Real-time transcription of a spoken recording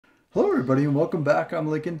Hello everybody and welcome back. I'm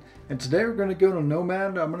Lincoln, and today we're going to go to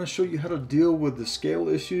Nomad. I'm going to show you how to deal with the scale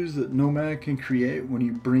issues that Nomad can create when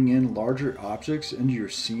you bring in larger objects into your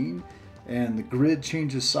scene and the grid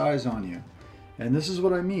changes size on you. And this is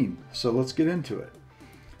what I mean, so let's get into it.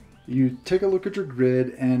 You take a look at your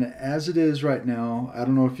grid, and as it is right now, I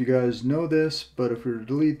don't know if you guys know this, but if we were to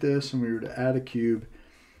delete this and we were to add a cube,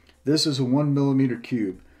 this is a 1mm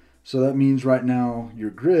cube. So that means right now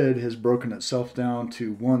your grid has broken itself down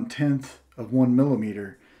to 1/10 of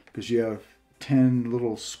 1mm because you have 10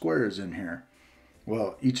 little squares in here.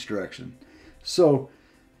 Well, each direction. So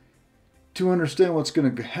to understand what's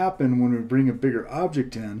going to happen when we bring a bigger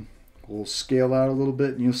object in, we'll scale out a little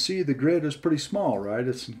bit and you'll see the grid is pretty small, right?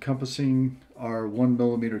 It's encompassing our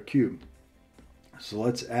 1mm cube. So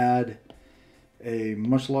let's add a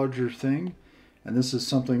much larger thing. And this is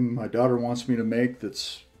something my daughter wants me to make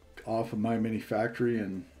that's off of MyMiniFactory,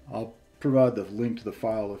 and I'll provide the link to the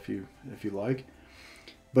file if you like.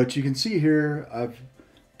 But you can see here I've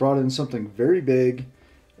brought in something very big,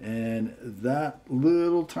 and that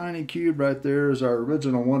little tiny cube right there is our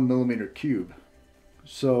original 1mm cube.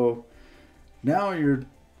 So now you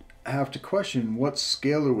have to question what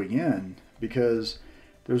scale are we in, because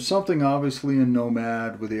there's something obviously in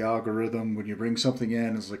Nomad with the algorithm. When you bring something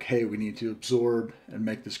in, it's like, hey, we need to absorb and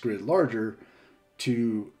make this grid larger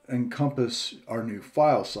to encompass our new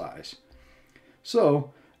file size.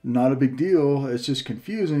 So not a big deal, it's just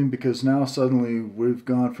confusing because now suddenly we've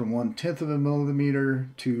gone from 1/10 of a millimeter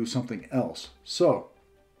to something else. So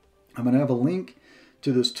I'm going to have a link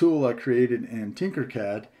to this tool I created in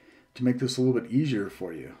Tinkercad to make this a little bit easier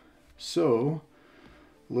for you. So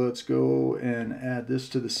let's go and add this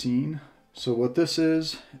to the scene. So what this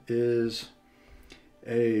is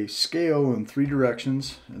a scale in 3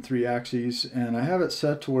 directions and 3 axes, and I have it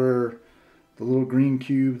set to where the little green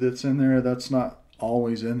cube that's in there, that's not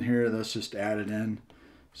always in here, that's just added in.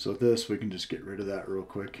 So this, we can just get rid of that real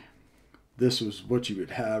quick. This was what you would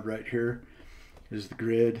have right here is the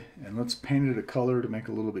grid, and let's paint it a color to make it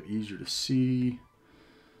a little bit easier to see.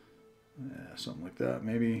 Yeah, something like that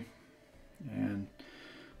maybe. And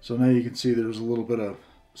so now you can see there's a little bit of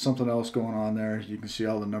something else going on there. You can see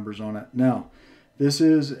all the numbers on it. Now this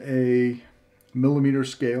is a millimeter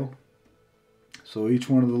scale. So each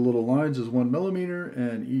one of the little lines is 1mm,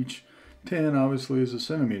 and each 10 obviously is a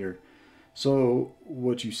centimeter. So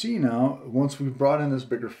what you see now, once we've brought in this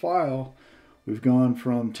bigger file, we've gone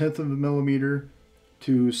from 1/10 of a millimeter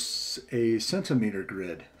to a centimeter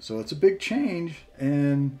grid. So it's a big change,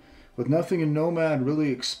 and with nothing in Nomad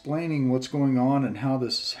really explaining what's going on and how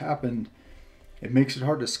this has happened, it makes it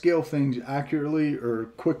hard to scale things accurately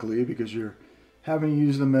or quickly because you're having to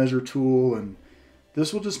use the measure tool, and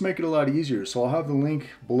this will just make it a lot easier. So I'll have the link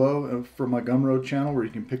below for my Gumroad channel where you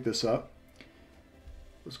can pick this up.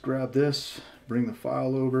 Let's grab this, bring the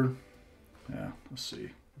file over. Yeah, let's see.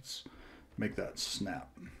 Let's make that snap.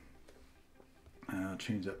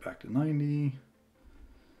 Change that back to 90.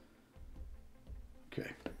 Okay.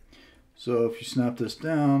 So if you snap this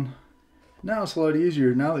down, now it's a lot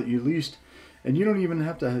easier now that you at least, and you don't even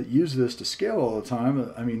have to use this to scale all the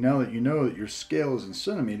time. I mean, now that you know that your scale is in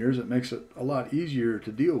centimeters, it makes it a lot easier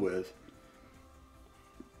to deal with.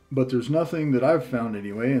 But there's nothing that I've found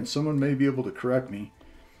anyway, and someone may be able to correct me,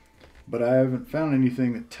 but I haven't found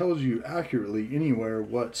anything that tells you accurately anywhere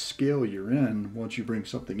what scale you're in once you bring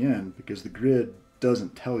something in, because the grid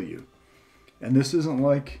doesn't tell you. And this isn't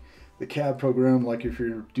like the CAD program, like if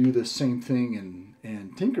you do the same thing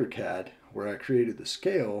in Tinkercad where I created the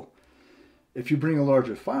scale. If you bring a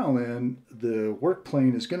larger file in, the work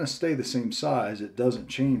plane is going to stay the same size. It doesn't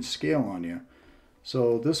change scale on you.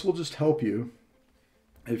 So this will just help you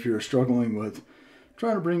if you're struggling with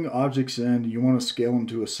trying to bring objects in, you want to scale them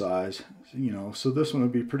to a size, you know. So this one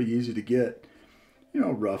would be pretty easy to get, you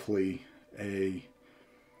know, roughly a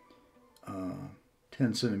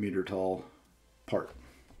 10 centimeter tall part.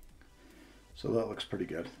 So that looks pretty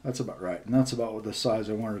good. That's about right. And that's about what the size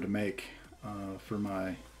I wanted to make for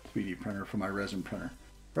my 3D printer, for my resin printer.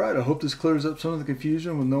 All right, I hope this clears up some of the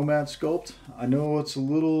confusion with Nomad Sculpt. I know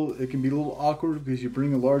it can be a little awkward because you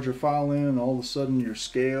bring a larger file in and all of a sudden your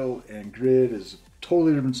scale and grid is a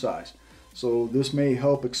totally different size. So this may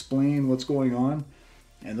help explain what's going on,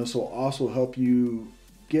 and this will also help you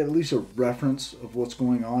get at least a reference of what's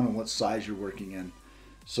going on and what size you're working in.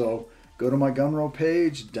 So go to my Gumroad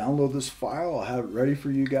page, download this file, I'll have it ready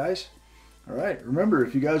for you guys. All right, remember,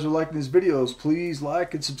 if you guys are liking these videos, please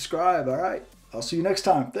like and subscribe. All right, I'll see you next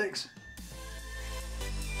time. Thanks.